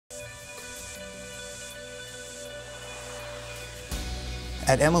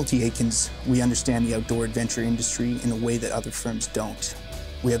At MLT Aikins, we understand the outdoor adventure industry in a way that other firms don't.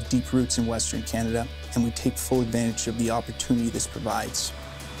 We have deep roots in Western Canada, and we take full advantage of the opportunity this provides.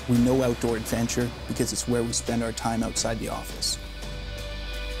 We know outdoor adventure because it's where we spend our time outside the office.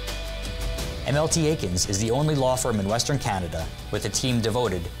 MLT Aikins is the only law firm in Western Canada with a team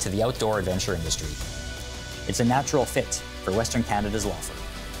devoted to the outdoor adventure industry. It's a natural fit for Western Canada's law firm.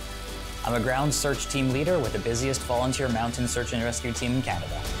 I'm a ground search team leader with the busiest volunteer mountain search and rescue team in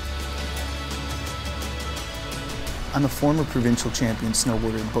Canada. I'm a former provincial champion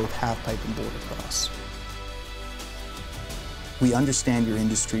snowboarder in both halfpipe and border cross. We understand your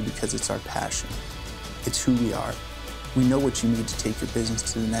industry because it's our passion. It's who we are. We know what you need to take your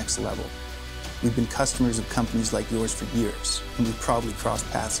business to the next level. We've been customers of companies like yours for years, and we've probably crossed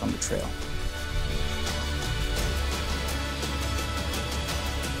paths on the trail.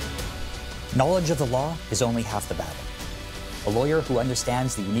 Knowledge of the law is only half the battle. A lawyer who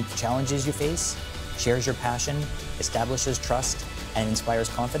understands the unique challenges you face, shares your passion, establishes trust, and inspires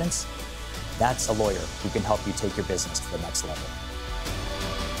confidence, that's a lawyer who can help you take your business to the next level.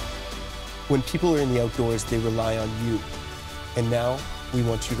 When people are in the outdoors, they rely on you. And now, we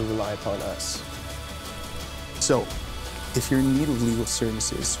want you to rely upon us. So, if you're in need of legal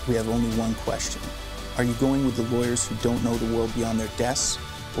services, we have only one question. Are you going with the lawyers who don't know the world beyond their desks,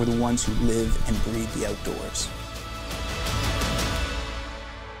 or the ones who live and breathe the outdoors?